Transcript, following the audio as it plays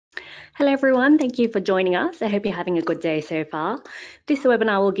Hello everyone, thank you for joining us. I hope you're having a good day so far. This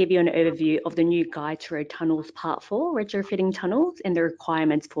webinar will give you an overview of the new Guide to Road Tunnels Part 4, retrofitting tunnels and the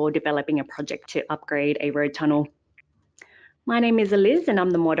requirements for developing a project to upgrade a road tunnel. My name is Liz and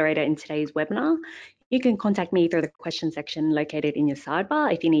I'm the moderator in today's webinar. You can contact me through the question section located in your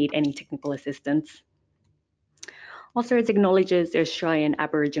sidebar if you need any technical assistance. Austroads acknowledges the Australian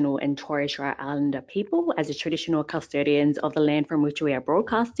Aboriginal and Torres Strait Islander people as the traditional custodians of the land from which we are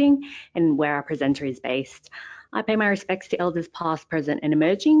broadcasting and where our presenter is based. I pay my respects to elders past, present and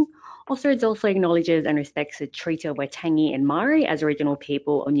emerging. Austroads also acknowledges and respects the Treaty of Waitangi and Maori as original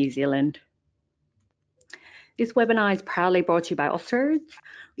people of New Zealand. This webinar is proudly brought to you by Austroads.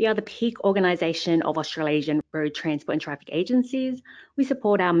 We are the peak organisation of Australasian road transport and traffic agencies. We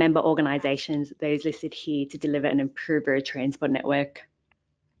support our member organisations, those listed here, to deliver an improved road transport network.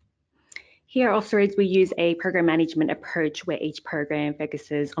 Here at Austroads, we use a program management approach where each program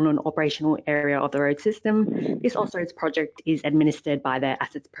focuses on an operational area of the road system. This Austroads project is administered by the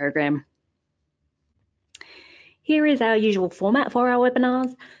Assets Program. Here is our usual format for our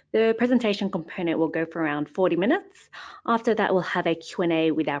webinars. The presentation component will go for around 40 minutes. After that, we'll have a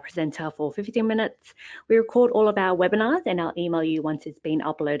Q&A with our presenter for 15 minutes. We record all of our webinars and I'll email you once it's been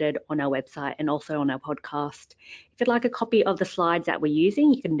uploaded on our website and also on our podcast. If you'd like a copy of the slides that we're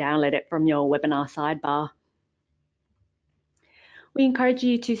using, you can download it from your webinar sidebar. We encourage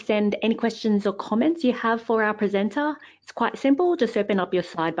you to send any questions or comments you have for our presenter. It's quite simple. Just open up your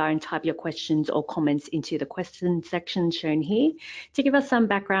sidebar and type your questions or comments into the question section shown here. To give us some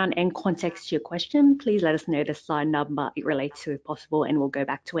background and context to your question, please let us know the slide number it relates to if possible, and we'll go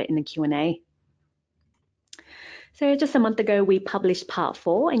back to it in the Q&A. So just a month ago, we published part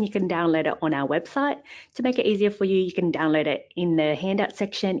 4 and you can download it on our website. To make it easier for you, you can download it in the handout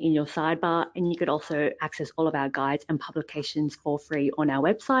section in your sidebar, and you could also access all of our guides and publications for free on our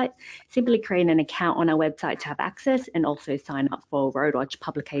website. Simply create an account on our website to have access and also sign up for RoadWatch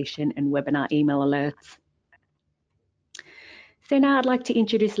publication and webinar email alerts. So now I'd like to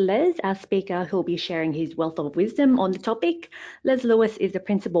introduce Les, our speaker, who will be sharing his wealth of wisdom on the topic. Les Lewis is the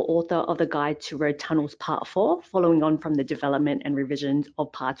principal author of the Guide to Road Tunnels Part 4, following on from the development and revisions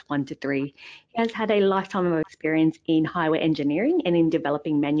of Parts 1 to 3. He has had a lifetime of experience in highway engineering and in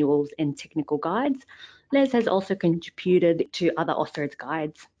developing manuals and technical guides. Les has also contributed to other Austroads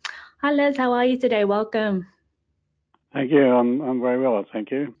guides. Hi Les, how are you today? Welcome. Thank you. I'm very well,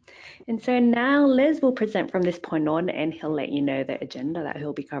 thank you. And so now Les will present from this point on and he'll let you know the agenda that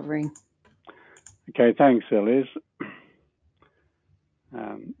he'll be covering. Okay, thanks, Liz.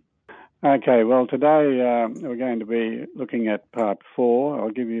 Okay, well, today we're going to be looking at part 4.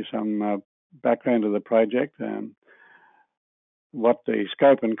 I'll give you some background to the project, what the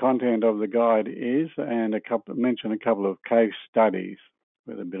scope and content of the guide is, and mention a couple of case studies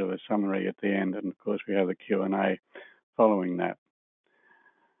with a bit of a summary at the end. And of course, we have the Q&A following that.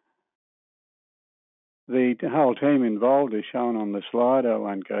 The whole team involved is shown on the slide. I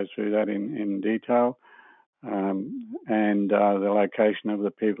won't go through that in detail. And the location of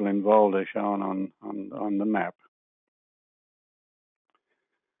the people involved are shown on the map.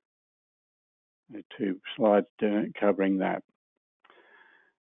 The 2 slides covering that.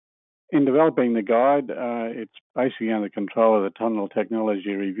 In developing the guide, it's basically under control of the Tunnel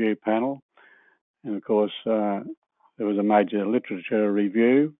Technology Review Panel. And of course, there was a major literature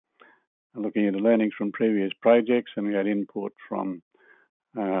review looking at the learnings from previous projects, and we had input from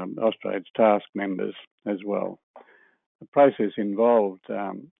Austroads task members as well. The process involved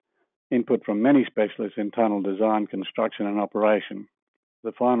input from many specialists in tunnel design, construction and operation.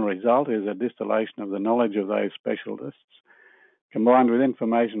 The final result is a distillation of the knowledge of those specialists, combined with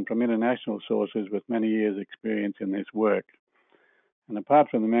information from international sources with many years' experience in this work. And apart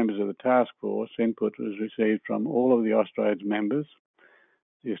from the members of the task force, input was received from all of the Austroads members,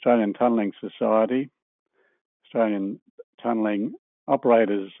 the Australian Tunnelling Society, Australian Tunnelling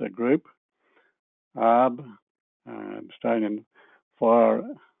Operators Group, ARB, Australian Fire,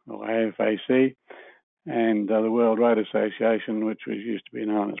 or AFAC, and the World Road Association, which was used to be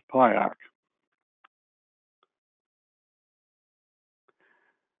known as PIARC.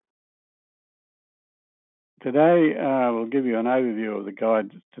 Today, we'll give you an overview of the Guide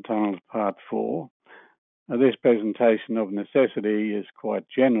to Tunnels Part 4. This presentation of necessity is quite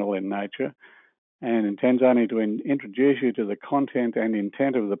general in nature and intends only to introduce you to the content and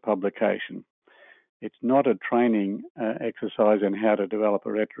intent of the publication. It's not a training exercise in how to develop a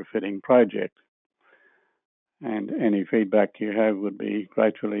retrofitting project, and any feedback you have would be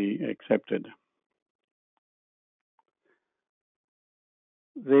gratefully accepted.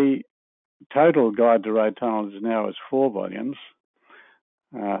 The total Guide to Road Tunnels is now 4 volumes.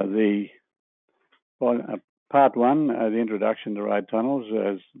 Part 1, the introduction to road tunnels,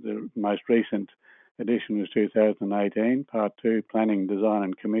 as the most recent edition was 2018. Part 2, planning, design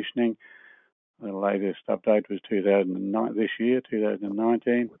and commissioning. The latest update was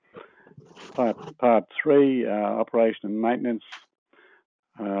 2019. Part 3, operation and maintenance,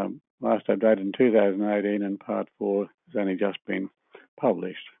 last updated in 2018, and Part 4 has only just been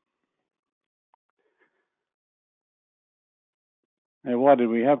published. Now, why did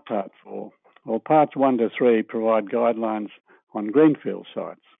we have Part 4? Well, Parts 1 to 3 provide guidelines on greenfield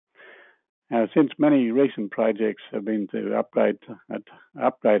sites. Now, since many recent projects have been to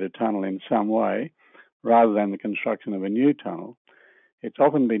upgrade a tunnel in some way, rather than the construction of a new tunnel, it's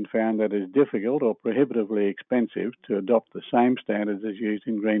often been found that it is difficult or prohibitively expensive to adopt the same standards as used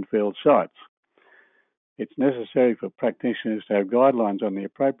in greenfield sites. It's necessary for practitioners to have guidelines on the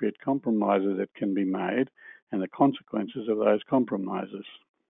appropriate compromises that can be made and the consequences of those compromises.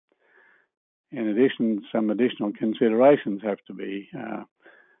 In addition, some additional considerations have to be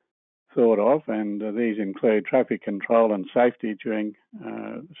thought of, and these include traffic control and safety during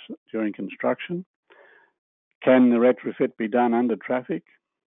construction. Can the retrofit be done under traffic?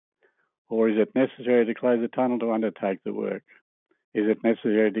 Or is it necessary to close the tunnel to undertake the work? Is it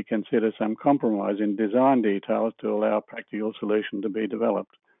necessary to consider some compromise in design details to allow a practical solution to be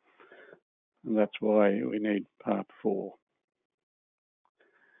developed? And that's why we need Part 4.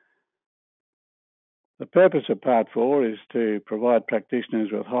 The purpose of Part 4 is to provide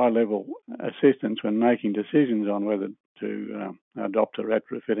practitioners with high-level assistance when making decisions on whether to adopt a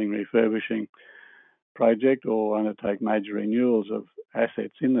retrofitting, refurbishing project or undertake major renewals of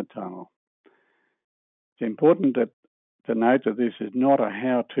assets in the tunnel. It's important to note that this is not a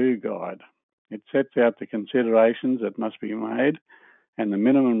how-to guide. It sets out the considerations that must be made and the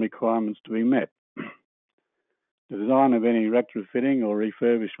minimum requirements to be met. The design of any retrofitting or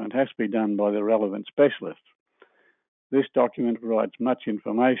refurbishment has to be done by the relevant specialist. This document provides much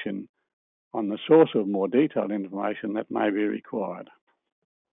information on the source of more detailed information that may be required.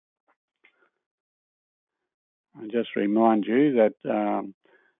 I just remind you that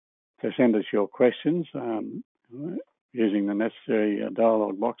to send us your questions using the necessary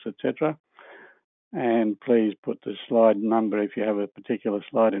dialogue box, etc. And please put the slide number, if you have a particular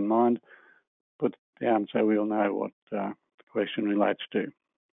slide in mind, put it down so we'll know what the question relates to.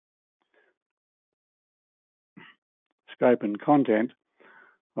 Scope and content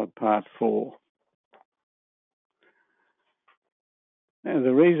of Part 4. Now,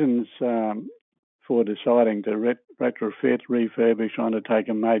 the reasons for deciding to retrofit, refurbish, or undertake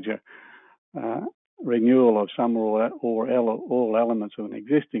a major renewal of some or all elements of an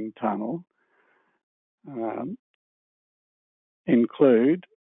existing tunnel include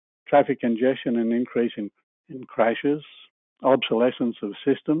traffic congestion and increase in crashes, obsolescence of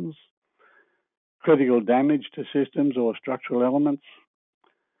systems, critical damage to systems or structural elements,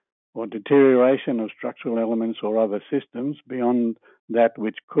 or deterioration of structural elements or other systems beyond that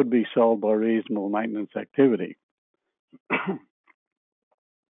which could be solved by reasonable maintenance activity.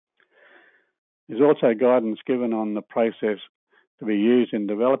 There's also guidance given on the process to be used in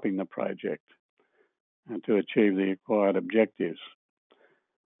developing the project and to achieve the required objectives.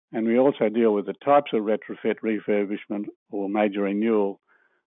 And we also deal with the types of retrofit, refurbishment, or major renewal,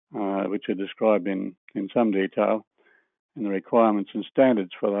 which are described in some detail, and the requirements and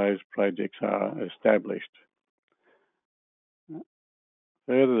standards for those projects are established.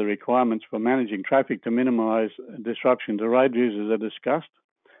 Further, the requirements for managing traffic to minimise disruption to road users are discussed,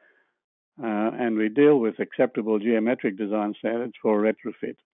 and we deal with acceptable geometric design standards for a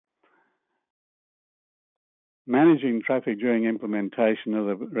retrofit. Managing traffic during implementation of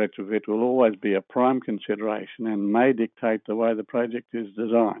the retrofit will always be a prime consideration and may dictate the way the project is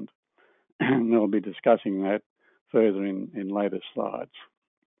designed. And we'll be discussing that further in later slides.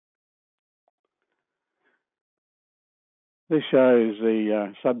 This shows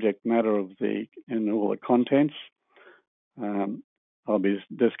the subject matter of and all the contents. I'll be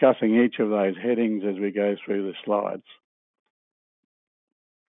discussing each of those headings as we go through the slides.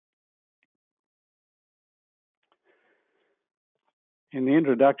 In the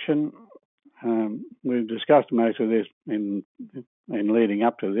introduction, we've discussed most of this in leading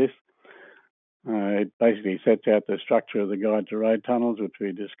up to this. It basically sets out the structure of the Guide to Road Tunnels, which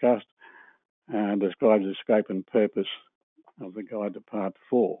we discussed, and describes the scope and purpose of the Guide to Part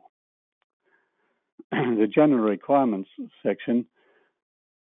 4. The General Requirements section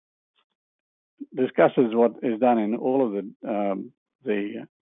discusses what is done in all of the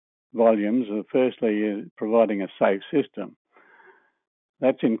volumes. Firstly, providing a safe system.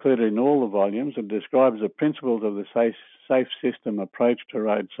 That's included in all the volumes. It describes the principles of the safe system approach to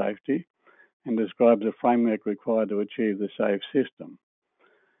road safety and describes the framework required to achieve the safe system.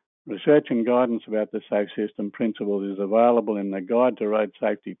 Research and guidance about the safe system principles is available in the Guide to Road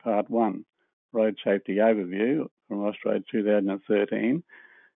Safety Part 1, Road Safety Overview from Austrade 2013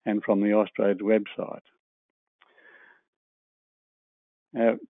 and from the Austrade website.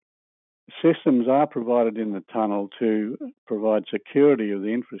 Now, systems are provided in the tunnel to provide security of the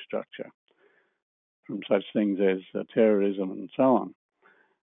infrastructure from such things as terrorism and so on.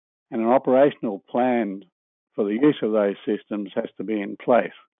 And an operational plan for the use of those systems has to be in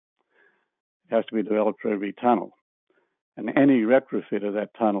place. It has to be developed for every tunnel. And any retrofit of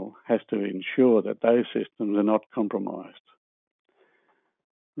that tunnel has to ensure that those systems are not compromised.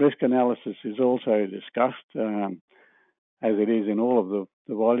 Risk analysis is also discussed, as it is in all of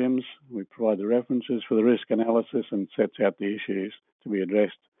the volumes. We provide the references for the risk analysis and sets out the issues to be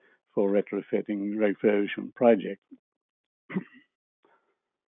addressed for retrofitting refurbishment projects.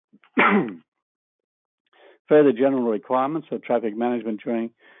 Further general requirements of traffic management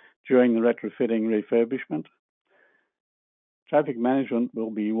during the retrofitting refurbishment. Traffic management will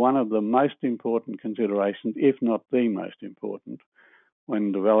be one of the most important considerations, if not the most important,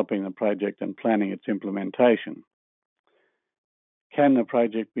 when developing the project and planning its implementation. Can the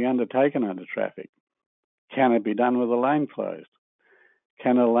project be undertaken under traffic? Can it be done with a lane closed?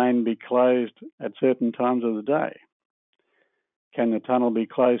 Can a lane be closed at certain times of the day? Can the tunnel be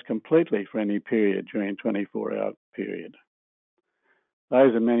closed completely for any period during a 24-hour period?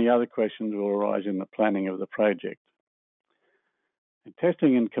 Those and many other questions will arise in the planning of the project. And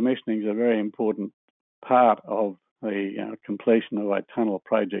testing and commissioning is a very important part of the completion of a tunnel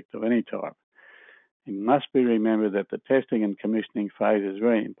project of any type. It must be remembered that the testing and commissioning phase is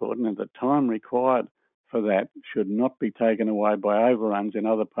very important, and the time required for that should not be taken away by overruns in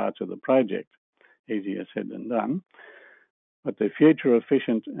other parts of the project. Easier said than done. But the future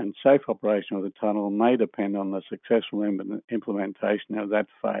efficient and safe operation of the tunnel may depend on the successful implementation of that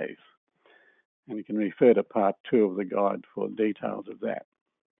phase. And you can refer to part 2 of the guide for details of that.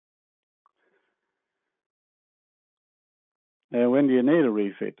 Now, when do you need a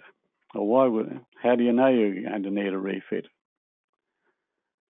refit? Or how do you know you're going to need a refit?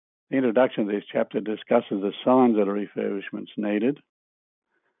 The introduction to this chapter discusses the signs that a refurbishment is needed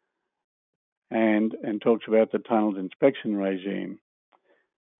and talks about the tunnel's inspection regime.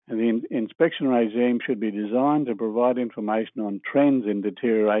 And the inspection regime should be designed to provide information on trends in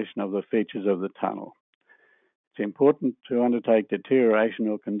deterioration of the features of the tunnel. It's important to undertake deterioration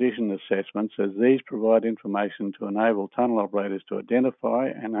or condition assessments, as these provide information to enable tunnel operators to identify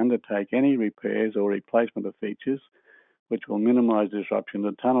and undertake any repairs or replacement of features which will minimise disruption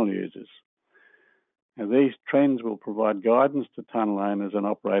to tunnel users. Now, these trends will provide guidance to tunnel owners and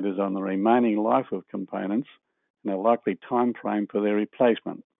operators on the remaining life of components and a likely time frame for their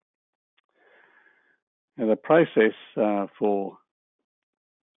replacement. Now, the process for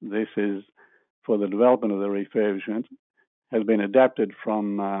this is for the development of the refurbishment has been adapted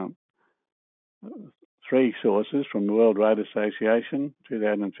from 3 sources, from the World Road Association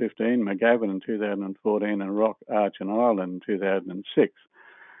 2015, McGavin in 2014, and Rock, Arch and Ireland in 2006.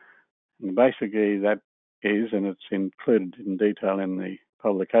 And basically that is, and it's included in detail in the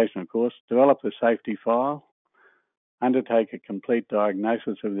publication of course, develop the safety file, undertake a complete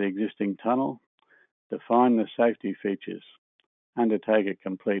diagnosis of the existing tunnel, define the safety features, undertake a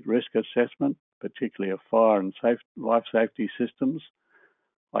complete risk assessment, particularly of fire and life safety systems,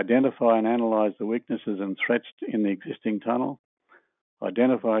 identify and analyse the weaknesses and threats in the existing tunnel,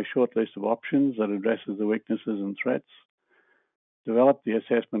 identify a short list of options that addresses the weaknesses and threats, develop the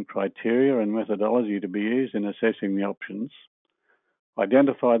assessment criteria and methodology to be used in assessing the options,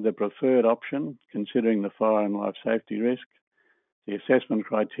 identify the preferred option considering the fire and life safety risk, the assessment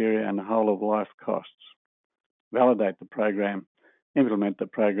criteria and the whole of life costs, validate the program, implement the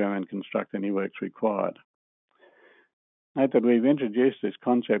program and construct any works required. Note that we've introduced this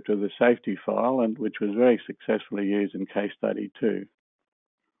concept of the safety file, and which was very successfully used in case study 2.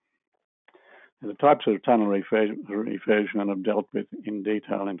 The types of tunnel refurbishment I've dealt with in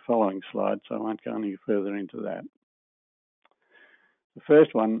detail in following slides, so I won't go any further into that. The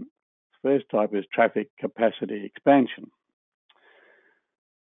first type is traffic capacity expansion.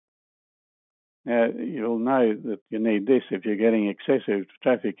 Now, you'll know that you need this if you're getting excessive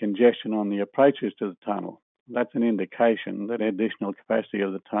traffic congestion on the approaches to the tunnel. That's an indication that additional capacity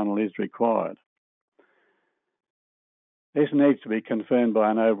of the tunnel is required. This needs to be confirmed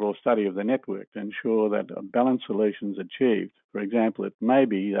by an overall study of the network to ensure that a balanced solution is achieved. For example, it may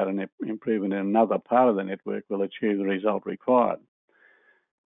be that an improvement in another part of the network will achieve the result required.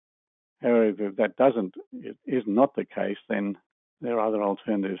 However, if that is not the case, then there are other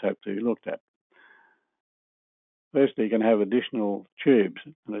alternatives have to be looked at. Firstly, you can have additional tubes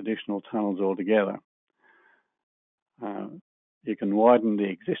and additional tunnels altogether. You can widen the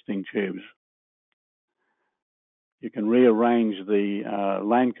existing tubes. You can rearrange the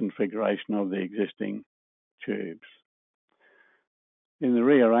lane configuration of the existing tubes. In the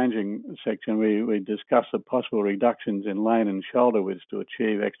rearranging section, we discuss the possible reductions in lane and shoulder widths to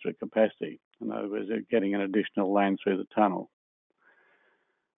achieve extra capacity. In other words, getting an additional lane through the tunnel.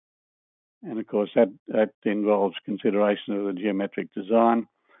 And of course, that involves consideration of the geometric design,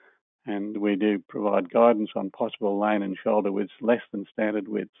 and we do provide guidance on possible lane and shoulder widths less than standard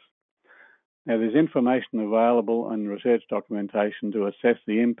widths. Now, there's information available and research documentation to assess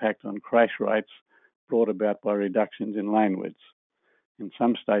the impact on crash rates brought about by reductions in lane widths. And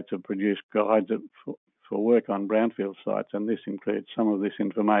some states have produced guides for work on brownfield sites, and this includes some of this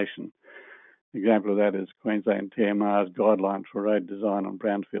information. An example of that is Queensland TMR's guideline for road design on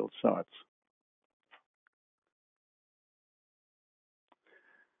brownfield sites.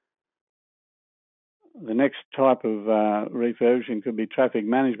 The next type of refurbishing could be traffic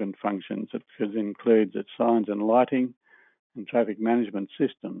management functions. It could include signs and lighting and traffic management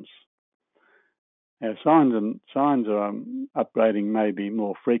systems. Now, signs upgrading may be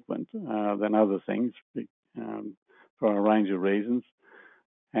more frequent than other things for a range of reasons,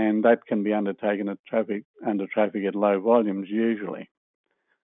 and that can be undertaken under traffic at low volumes usually.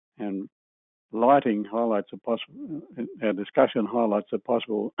 And lighting highlights our discussion highlights the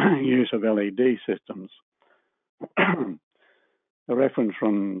possible use of LED systems. A reference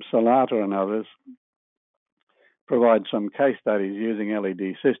from Salata and others provides some case studies using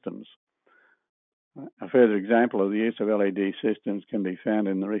LED systems. A further example of the use of LED systems can be found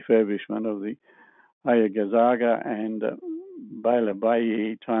in the refurbishment of the Ayagazaga and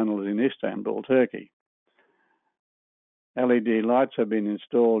Beylerbeyi tunnels in Istanbul, Turkey. LED lights have been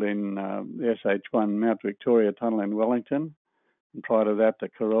installed in the SH1 Mount Victoria Tunnel in Wellington, and prior to that, the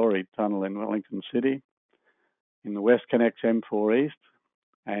Karori Tunnel in Wellington City, in the WestConnex M4 East,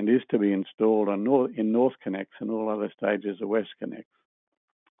 and is to be installed in NorthConnex and all other stages of WestConnex.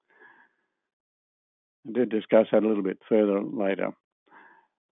 I did discuss that a little bit further later.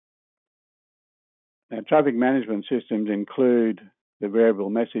 Now, traffic management systems include the variable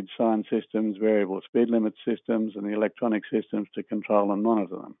message sign systems, variable speed limit systems, and the electronic systems to control and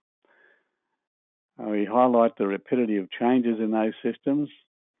monitor them. We highlight the rapidity of changes in those systems.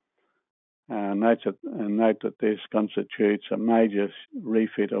 Note that this constitutes a major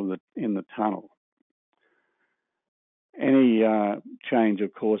refit in the tunnel. Any change,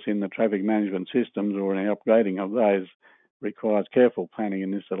 of course, in the traffic management systems or any upgrading of those requires careful planning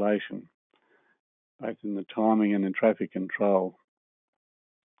and installation, both in the timing and in traffic control.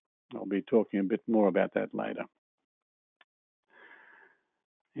 I'll be talking a bit more about that later.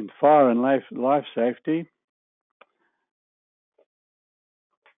 In fire and life safety,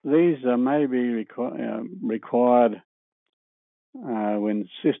 these may be required when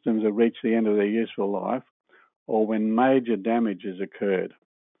systems have reached the end of their useful life, or when major damage has occurred,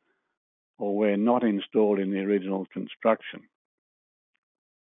 or were not installed in the original construction.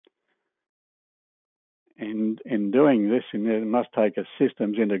 In doing this, it must take a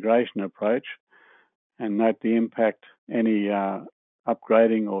systems integration approach and note the impact any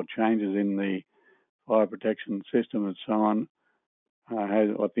upgrading or changes in the fire protection system and so on,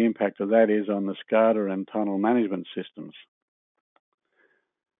 what the impact of that is on the SCADA and tunnel management systems.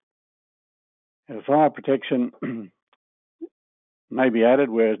 Fire protection may be added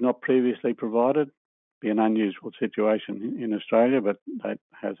where it's not previously provided. Be an unusual situation in Australia, but that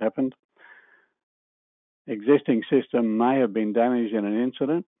has happened. Existing system may have been damaged in an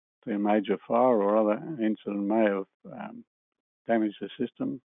incident, a major fire or other incident may have damaged the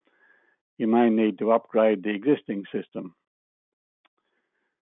system. You may need to upgrade the existing system.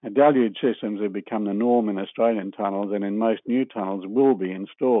 Now, deluge systems have become the norm in Australian tunnels, and in most new tunnels will be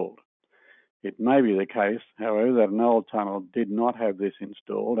installed. It may be the case, however, that an old tunnel did not have this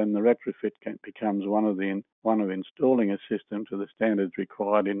installed, and the retrofit becomes one of installing a system to the standards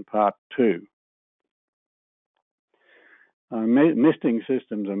required in Part 2. Misting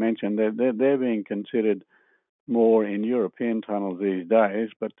systems are mentioned. They're being considered more in European tunnels these days,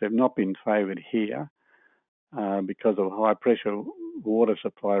 but they've not been favoured here because of high pressure water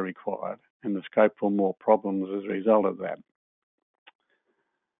supply required and the scope for more problems as a result of that.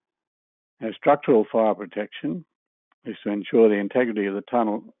 Now, structural fire protection is to ensure the integrity of the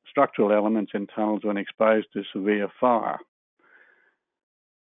tunnel, structural elements in tunnels when exposed to severe fire.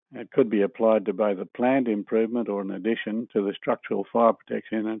 It could be applied to both a planned improvement or an addition to the structural fire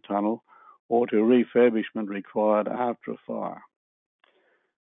protection in a tunnel, or to refurbishment required after a fire.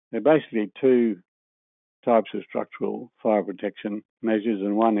 There are basically two types of structural fire protection measures,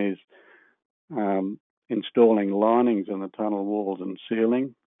 and one is installing linings in the tunnel walls and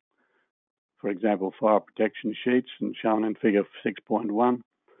ceiling, for example, fire protection sheets, and shown in figure 6.1,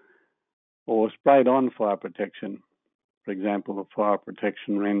 or sprayed-on fire protection, for example, a fire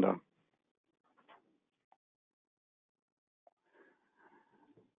protection render.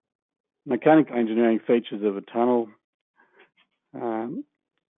 Mechanical engineering features of a tunnel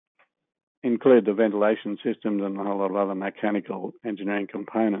include the ventilation systems and a whole lot of other mechanical engineering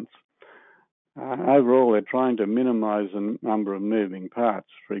components. Overall, they're trying to minimise the number of moving parts,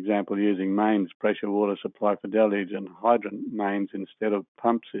 for example, using mains, pressure water supply for deluge, and hydrant mains instead of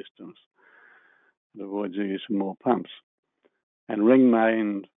pump systems. It avoids the use of more pumps. And ring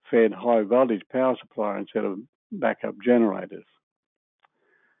main fed high voltage power supply instead of backup generators.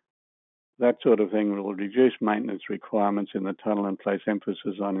 That sort of thing will reduce maintenance requirements in the tunnel and place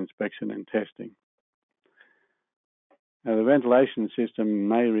emphasis on inspection and testing. Now, the ventilation system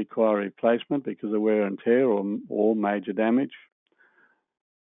may require replacement because of wear and tear or major damage.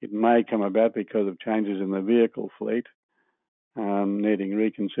 It may come about because of changes in the vehicle fleet, needing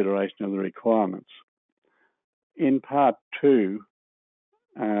reconsideration of the requirements. In Part 2,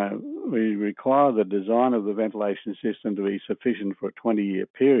 we require the design of the ventilation system to be sufficient for a 20-year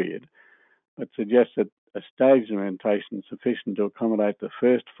period, but suggest that a staged ventilation sufficient to accommodate the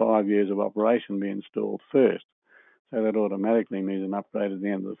first 5 years of operation be installed first. So that automatically means an upgrade at the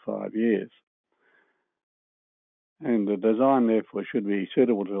end of the 5 years. And the design, therefore, should be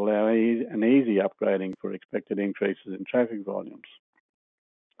suitable to allow an easy upgrading for expected increases in traffic volumes.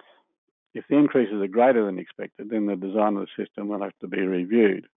 If the increases are greater than expected, then the design of the system will have to be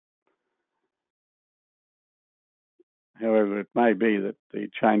reviewed. However, it may be that the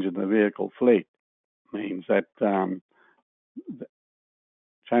change in the vehicle fleet means that the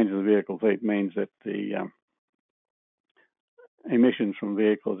emissions from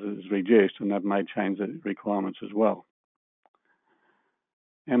vehicles is reduced, and that may change the requirements as well.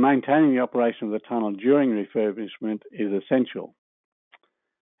 And maintaining the operation of the tunnel during refurbishment is essential.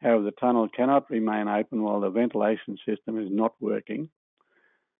 However, the tunnel cannot remain open while the ventilation system is not working,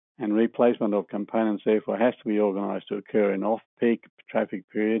 and replacement of components therefore has to be organised to occur in off-peak traffic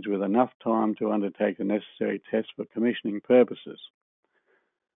periods with enough time to undertake the necessary tests for commissioning purposes.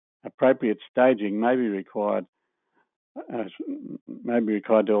 Appropriate staging may be required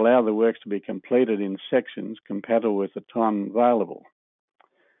to allow the works to be completed in sections compatible with the time available.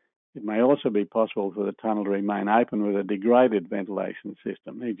 It may also be possible for the tunnel to remain open with a degraded ventilation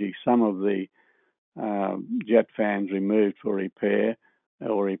system, e.g. some of the jet fans removed for repair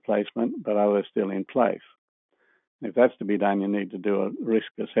or replacement, but others still in place. If that's to be done, you need to do a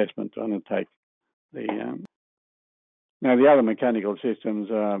risk assessment to undertake the... Now, the other mechanical systems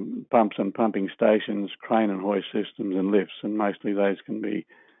are pumps and pumping stations, crane and hoist systems, and lifts, and mostly those can be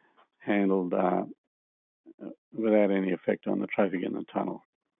handled without any effect on the traffic in the tunnel.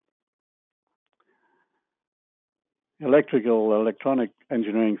 Electronic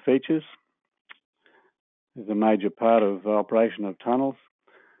engineering features is a major part of operation of tunnels.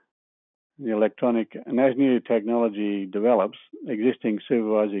 And as new technology develops, existing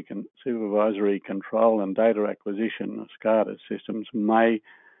supervisory control and data acquisition SCADA systems may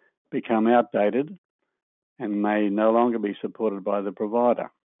become outdated and may no longer be supported by the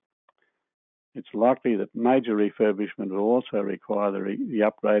provider. It's likely that major refurbishment will also require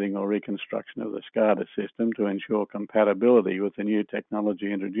the upgrading or reconstruction of the SCADA system to ensure compatibility with the new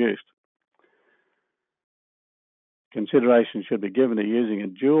technology introduced. Consideration should be given to using a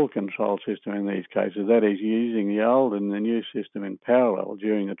dual control system in these cases, that is, using the old and the new system in parallel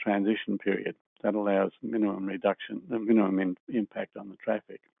during the transition period. That allows minimum impact on the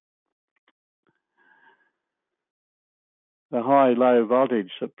traffic. The high-low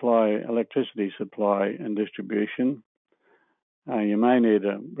voltage supply, electricity supply and distribution. You may need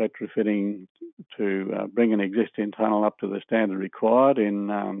a retrofitting to bring an existing tunnel up to the standard required in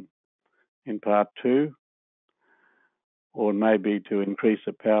Part 2. Or maybe to increase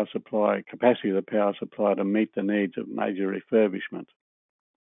the power supply, capacity of the power supply to meet the needs of major refurbishment.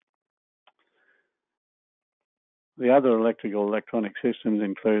 The other electronic systems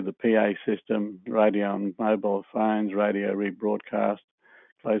include the PA system, radio and mobile phones, radio rebroadcast,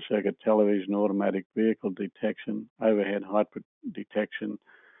 closed circuit television, automatic vehicle detection, overhead height detection,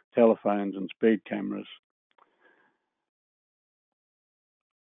 telephones and speed cameras.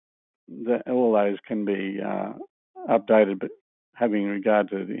 All those can be updated, but having regard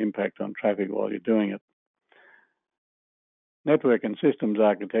to the impact on traffic while you're doing it. Network and systems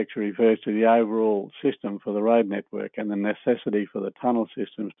architecture refers to the overall system for the road network and the necessity for the tunnel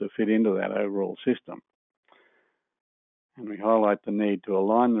systems to fit into that overall system. And we highlight the need to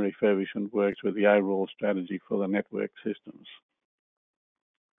align the refurbishment works with the overall strategy for the network systems.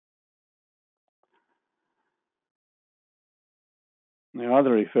 Now,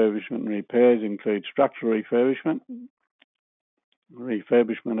 other refurbishment and repairs include structural refurbishment.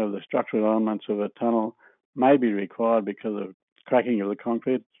 Refurbishment of the structural elements of a tunnel may be required because of cracking of the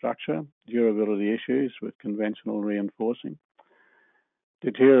concrete structure, durability issues with conventional reinforcing,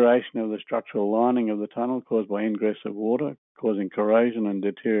 deterioration of the structural lining of the tunnel caused by ingress of water, causing corrosion and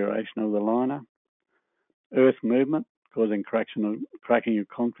deterioration of the liner, earth movement causing cracking of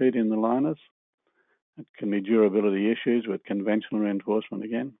concrete in the liners. It can be durability issues with conventional reinforcement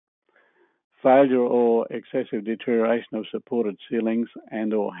again. Failure or excessive deterioration of supported ceilings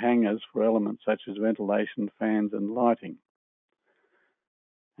and or hangers for elements such as ventilation, fans and lighting.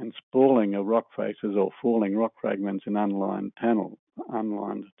 And spalling of rock faces or falling rock fragments in unlined tunnels.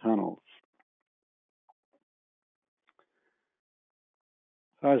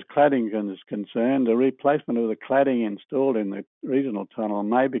 As far as cladding is concerned, a replacement of the cladding installed in the regional tunnel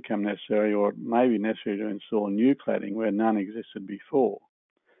may become necessary, or it may be necessary to install new cladding where none existed before.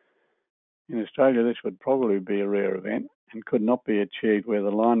 In Australia, this would probably be a rare event and could not be achieved where the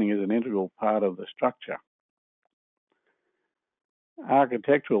lining is an integral part of the structure.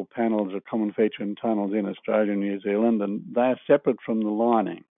 Architectural panels are a common feature in tunnels in Australia and New Zealand, and they are separate from the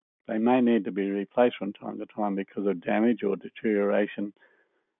lining. They may need to be replaced from time to time because of damage or deterioration,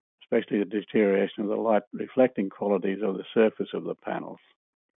 especially the deterioration of the light reflecting qualities of the surface of the panels.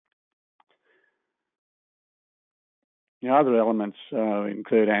 The other elements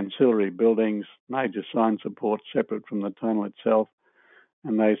include ancillary buildings, major sign supports separate from the tunnel itself,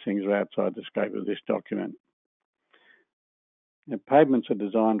 and those things are outside the scope of this document. Now, pavements are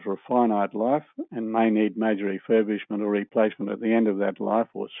designed for a finite life and may need major refurbishment or replacement at the end of that life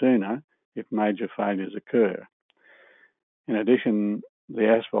or sooner if major failures occur. In addition, the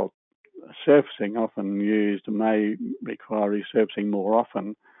asphalt surfacing often used may require resurfacing more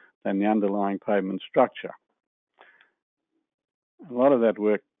often than the underlying pavement structure. A lot of that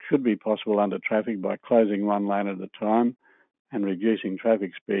work should be possible under traffic by closing one lane at a time and reducing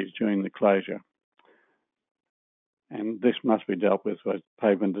traffic speeds during the closure. And this must be dealt with by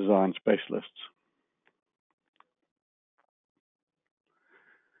pavement design specialists.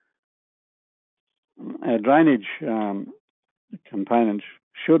 Our drainage components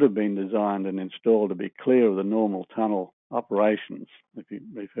should have been designed and installed to be clear of the normal tunnel operations, if you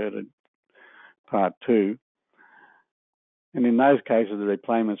refer to part 2. And in those cases, the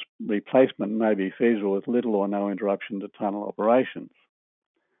replacement may be feasible with little or no interruption to tunnel operations.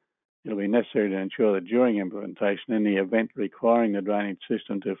 It will be necessary to ensure that during implementation, any event requiring the drainage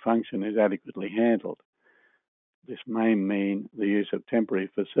system to function is adequately handled. This may mean the use of temporary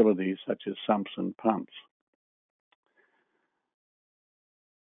facilities such as sumps and pumps.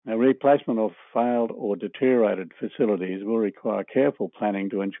 Now, replacement of failed or deteriorated facilities will require careful planning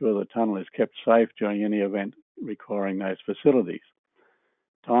to ensure the tunnel is kept safe during any event requiring those facilities.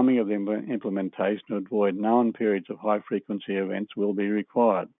 Timing of the implementation to avoid known periods of high-frequency events will be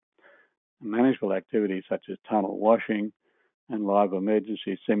required. Manageable activities such as tunnel washing and live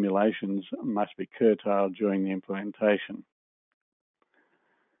emergency simulations must be curtailed during the implementation.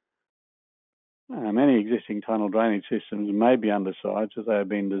 Many existing tunnel drainage systems may be undersized as they have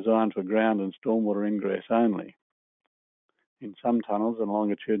been designed for ground and stormwater ingress only. In some tunnels, the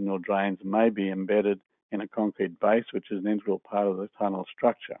longitudinal drains may be embedded in a concrete base, which is an integral part of the tunnel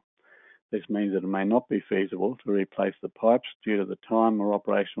structure. This means that it may not be feasible to replace the pipes due to the time or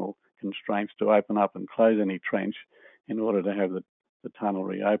operational constraints to open up and close any trench in order to have the tunnel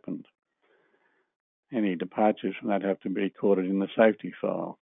reopened. Any departures from that have to be recorded in the safety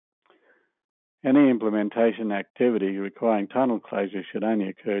file. Any implementation activity requiring tunnel closure should only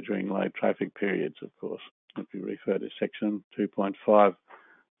occur during low traffic periods, of course, if you refer to section 2.5 for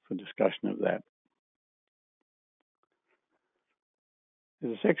discussion of that.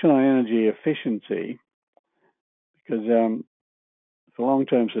 There's a section on energy efficiency because for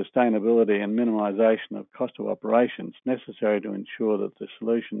long-term sustainability and minimisation of cost of operations, necessary to ensure that the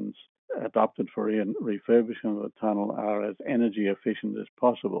solutions adopted for refurbishment of the tunnel are as energy efficient as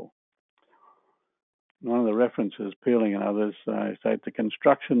possible. One of the references, Peeling and others, state the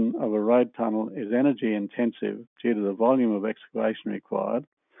construction of a road tunnel is energy intensive due to the volume of excavation required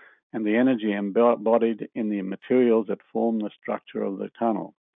and the energy embodied in the materials that form the structure of the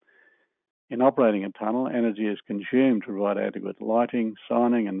tunnel. In operating a tunnel, energy is consumed to provide adequate lighting,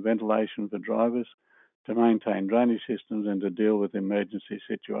 signing and ventilation for drivers, to maintain drainage systems and to deal with emergency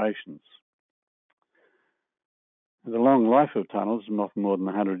situations. The long life of tunnels, not more than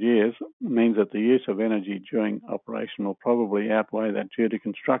 100 years, means that the use of energy during operation will probably outweigh that due to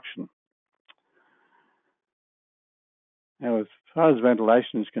construction. Now, as far as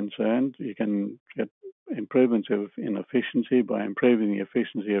ventilation is concerned, you can get improvements in efficiency by improving the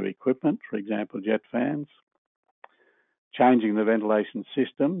efficiency of equipment, for example, jet fans, changing the ventilation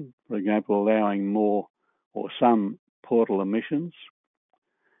system, for example, allowing more or some portal emissions,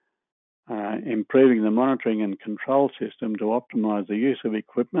 improving the monitoring and control system to optimise the use of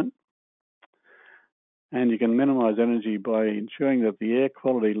equipment, and you can minimise energy by ensuring that the air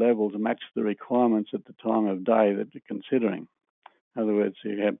quality levels match the requirements at the time of day that you're considering. In other words,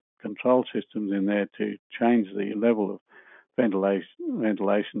 you have control systems in there to change the level of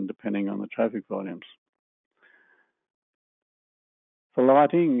ventilation depending on the traffic volumes. For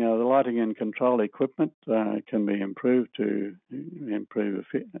lighting, the lighting and control equipment can be improved to improve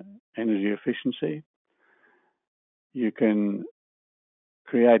energy efficiency. You can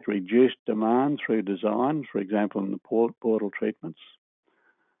create reduced demand through design, for example, in the portal treatments.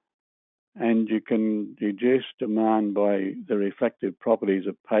 And you can reduce demand by the reflective properties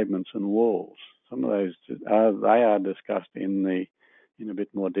of pavements and walls. Some of those are discussed in a bit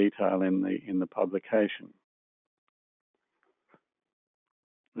more detail in the publication.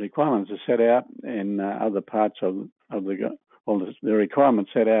 The requirements are set out in other parts of the the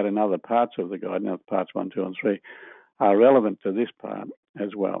requirements set out in other parts of the guide, now parts 1, 2, and 3, are relevant to this part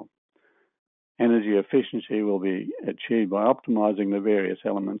as well. Energy efficiency will be achieved by optimising the various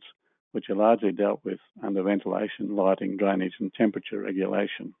elements which are largely dealt with under ventilation, lighting, drainage, and temperature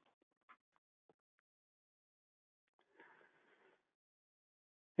regulation.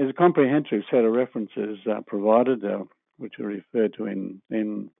 There's a comprehensive set of references provided, which are referred to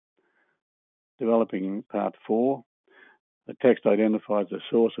in developing part 4. The text identifies the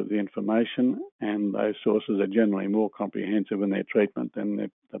source of the information, and those sources are generally more comprehensive in their treatment than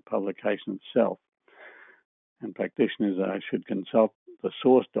the publication itself. And practitioners should consult the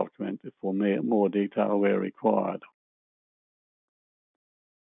source document for more detail where required.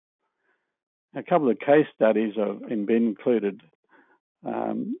 A couple of case studies have been included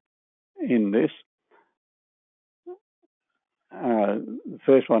in this. The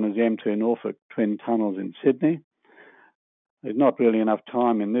first one is the M2 Norfolk Twin Tunnels in Sydney. There's not really enough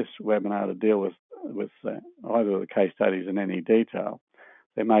time in this webinar to deal with either of the case studies in any detail.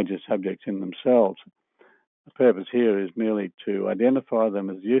 They're major subjects in themselves. The purpose here is merely to identify them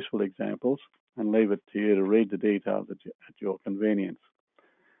as useful examples and leave it to you to read the details at your convenience.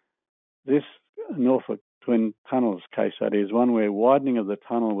 This Norfolk Twin Tunnels case study is one where widening of the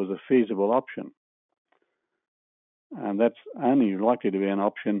tunnel was a feasible option. And that's only likely to be an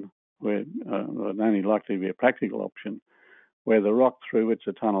option only likely to be a practical option where the rock through which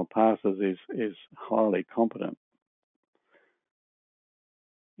the tunnel passes is highly competent.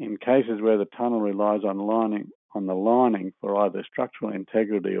 In cases where the tunnel relies on the lining for either structural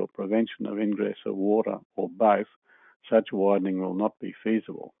integrity or prevention of ingress of water or both, such widening will not be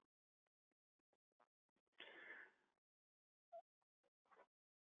feasible.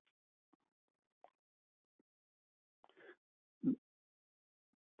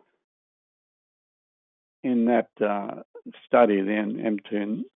 In that study, the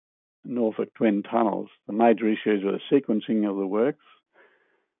M2 Norfolk Twin Tunnels, the major issues were the sequencing of the works.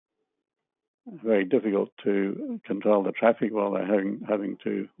 Very difficult to control the traffic while they're having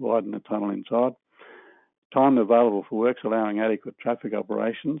to widen the tunnel inside. Time available for works allowing adequate traffic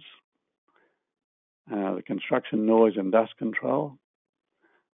operations. The construction noise and dust control.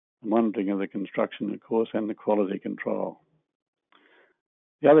 The monitoring of the construction, of course, and the quality control.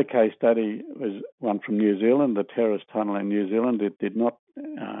 The other case study was one from New Zealand, the Terrace Tunnel in New Zealand. It did not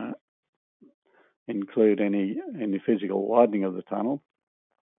include any physical widening of the tunnel.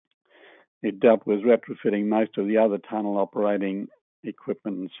 It dealt with retrofitting most of the other tunnel operating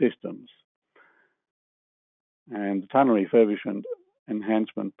equipment and systems. And the tunnel refurbishment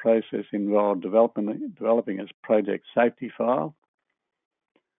enhancement process involved developing a project safety file,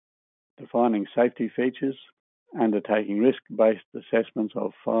 defining safety features, undertaking risk-based assessments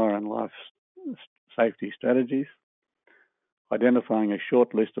of fire and life safety strategies, identifying a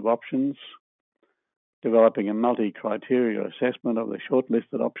short list of options, developing a multi-criteria assessment of the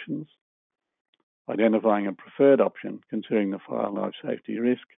shortlisted options, identifying a preferred option considering the fire and life safety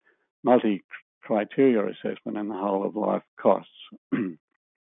risk, multi-criteria assessment, and the whole of life costs.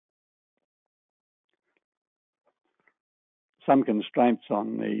 Some constraints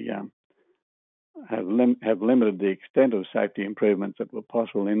on the have limited the extent of safety improvements that were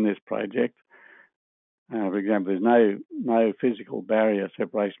possible in this project. For example, there's no physical barrier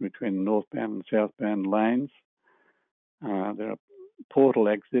separation between northbound and southbound lanes. There are portal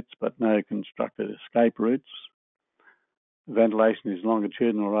exits, but no constructed escape routes. Ventilation is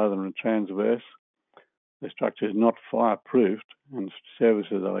longitudinal rather than transverse. The structure is not fireproofed, and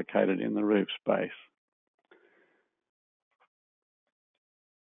services are located in the roof space.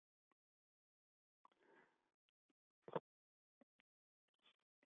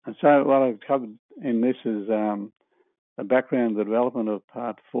 And so what I've covered in this is the background, the development of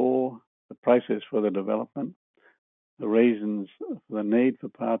Part 4, the process for the development, the reasons for the need for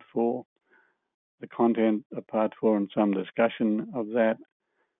Part 4, the content of Part 4 and some discussion of that,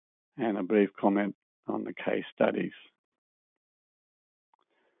 and a brief comment on the case studies.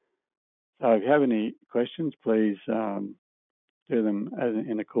 So if you have any questions, please do them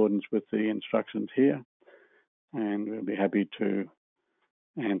in accordance with the instructions here, and we'll be happy to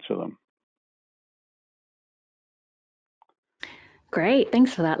answer them. Great,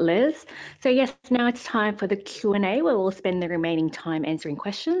 thanks for that, Liz. So yes, now it's time for the Q&A where we'll spend the remaining time answering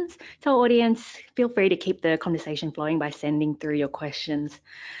questions. So audience, feel free to keep the conversation flowing by sending through your questions.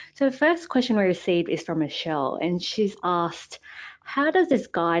 So the first question we received is from Michelle, and she's asked, how does this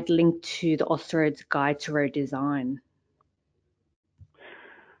guide link to the Austroads Guide to Road Design?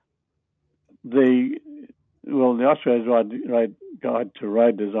 The Austroads Guide to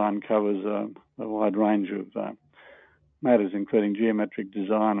Road Design covers a wide range of matters, including geometric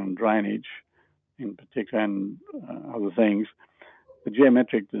design and drainage in particular, and other things. The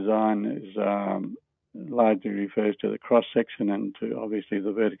geometric design is largely refers to the cross-section and to obviously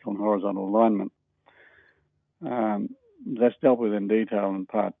the vertical and horizontal alignment. That's dealt with in detail in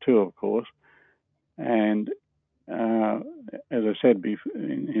Part 2, of course. And as I said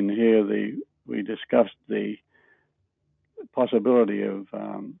in here, we discussed the possibility of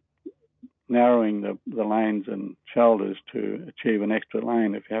narrowing the lanes and shoulders to achieve an extra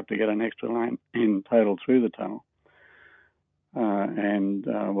lane if you have to get an extra lane in total through the tunnel, and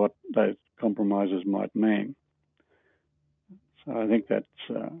what those compromises might mean. So I think that's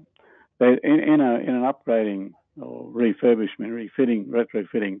in an upgrading or refurbishment,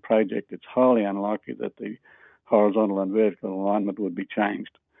 retrofitting project, it's highly unlikely that the horizontal and vertical alignment would be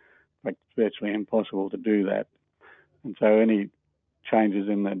changed. In fact, it's virtually impossible to do that. And so any changes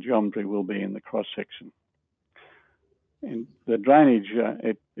in the geometry will be in the cross-section. In the drainage,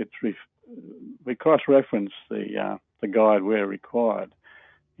 we cross-reference the guide where required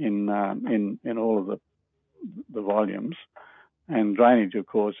in all of the volumes, and drainage, of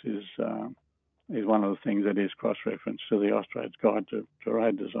course, is one of the things that is cross-referenced to the Austroads Guide to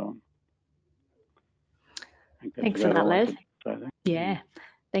Road Design. Thanks for that, Les. Yeah,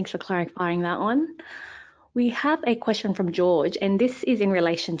 thanks for clarifying that one. We have a question from George, and this is in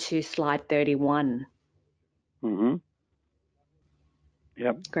relation to slide 31. Mm-hmm.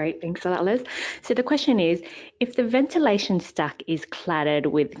 Yep. Great, thanks for that, Les. So the question is, if the ventilation stack is cladded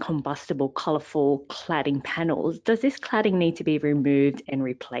with combustible, colourful cladding panels, does this cladding need to be removed and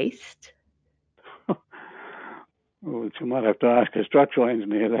replaced? Well, you might have to ask a structural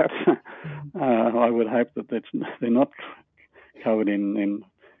engineer that. I would hope that they're not covered in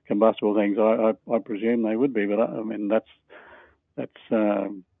combustible things. I presume they would be, but I mean that's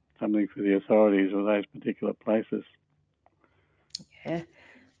something for the authorities of those particular places. Yeah,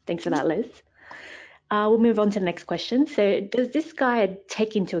 thanks for that, Liz. We'll move on to the next question. So does this guide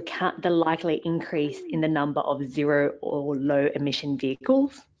take into account the likely increase in the number of zero or low emission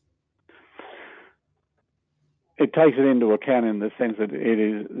vehicles? It takes it into account in the sense that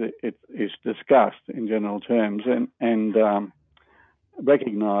it is discussed in general terms and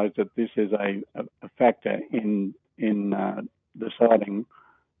recognise that this is a factor in deciding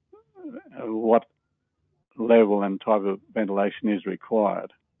what level and type of ventilation is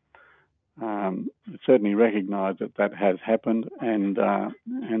required. Certainly recognise that has happened, and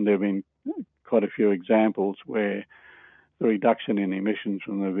there have been quite a few examples where the reduction in emissions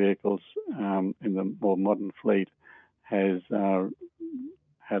from the vehicles in the more modern fleet has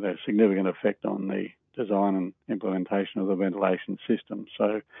had a significant effect on the design and implementation of the ventilation system.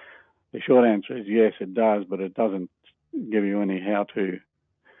 So the short answer is yes, it does, but it doesn't give you any how-to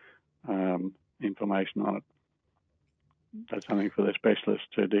information on it. That's something for the specialists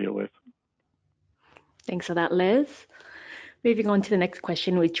to deal with. Thanks for that, Les. Moving on to the next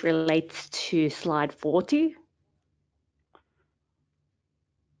question, which relates to slide 40.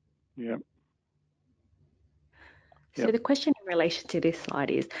 Yeah. So the question in relation to this slide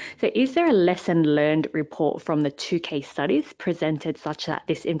is, so is there a lesson learned report from the 2 case studies presented such that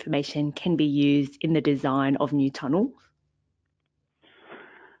this information can be used in the design of new tunnels?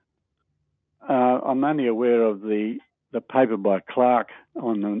 I'm only aware of the paper by Clark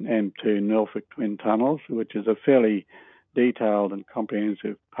on the M2 Norfolk Twin Tunnels, which is a fairly detailed and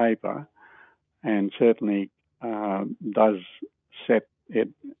comprehensive paper, and certainly does set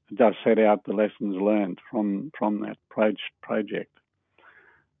out the lessons learned from that project.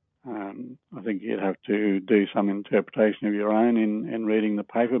 I think you'd have to do some interpretation of your own in reading the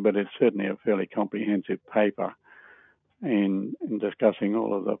paper, but it's certainly a fairly comprehensive paper in discussing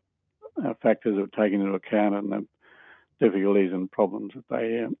all of the factors that were taken into account and the difficulties and problems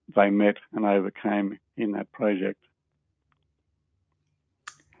that they met and overcame in that project.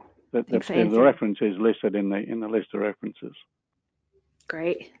 The reference is listed in the list of references.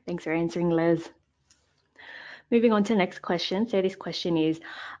 Great, thanks for answering, Les. Moving on to the next question. So this question is,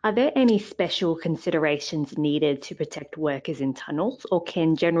 are there any special considerations needed to protect workers in tunnels, or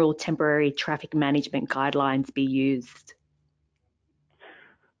can general temporary traffic management guidelines be used?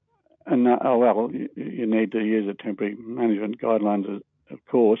 And well, you need to use the temporary management guidelines, of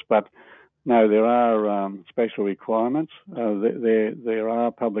course, but no, there are special requirements. There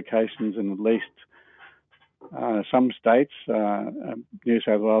are publications in at least some states, New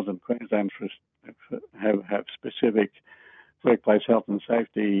South Wales and Queensland, have specific workplace health and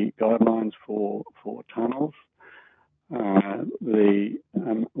safety guidelines for tunnels. The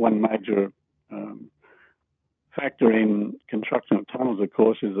one major factor in construction of tunnels, of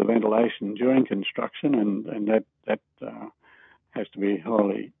course, is the ventilation during construction, and that has to be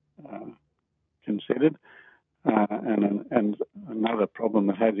highly considered. And another problem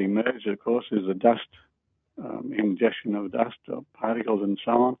that has emerged, of course, is the dust, ingestion of dust or particles and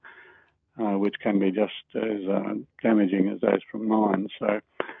so on, which can be just as damaging as those from mines. So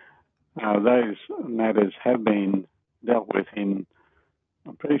those matters have been dealt with I'm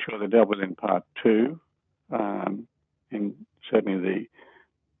pretty sure they're dealt with in part 2. And certainly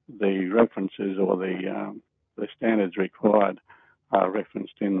the references or the standards required are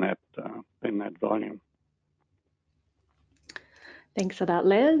referenced in that volume. Thanks for that,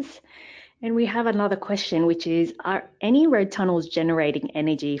 Les. And we have another question, which is, are any road tunnels generating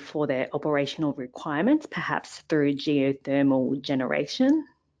energy for their operational requirements, perhaps through geothermal generation?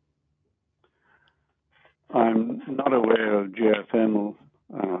 I'm not aware of geothermal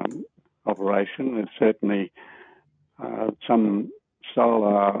operation. It's certainly some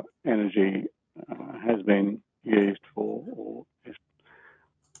solar energy has been used for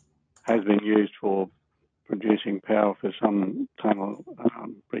producing power for some tunnel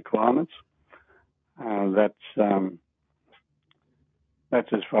requirements. That's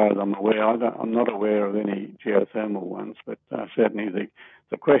as far as I'm aware. I'm not aware of any geothermal ones, but certainly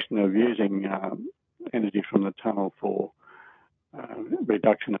the question of using energy from the tunnel for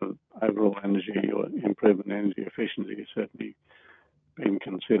reduction of overall energy or improvement in energy efficiency is certainly being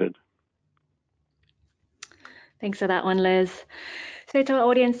considered. Thanks for that one, Les. So to our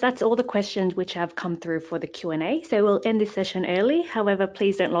audience, that's all the questions which have come through for the Q&A. So we'll end this session early. However,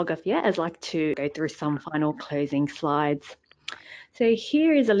 please don't log off yet, as I'd like to go through some final closing slides. So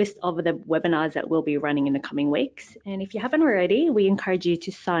here is a list of the webinars that we'll be running in the coming weeks. And if you haven't already, we encourage you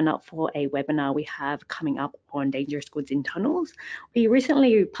to sign up for a webinar we have coming up on dangerous goods in tunnels. We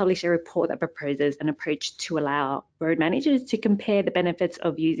recently published a report that proposes an approach to allow road managers to compare the benefits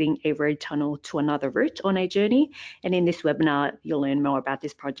of using a road tunnel to another route on a journey. And in this webinar, you'll learn more about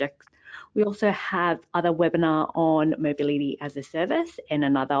this project. We also have other webinar on mobility as a service and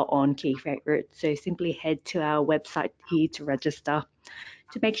another on key freight routes. So simply head to our website here to register.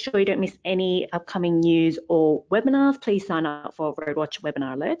 To make sure you don't miss any upcoming news or webinars, please sign up for Roadwatch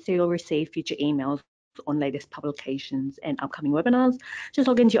webinar alerts so you'll receive future emails on latest publications and upcoming webinars. Just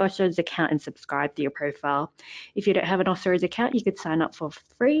log into your Austroads account and subscribe to your profile. If you don't have an Austroads account, you could sign up for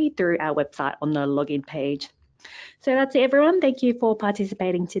free through our website on the login page. So that's it, everyone. Thank you for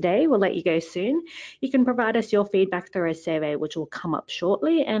participating today. We'll let you go soon. You can provide us your feedback through a survey, which will come up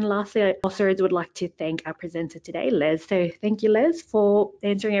shortly. And lastly, Austroads would like to thank our presenter today, Les. So thank you, Les, for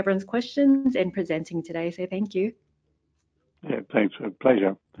answering everyone's questions and presenting today. So thank you. Yeah, thanks. A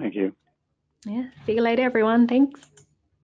pleasure. Thank you. Yeah, see you later, everyone. Thanks.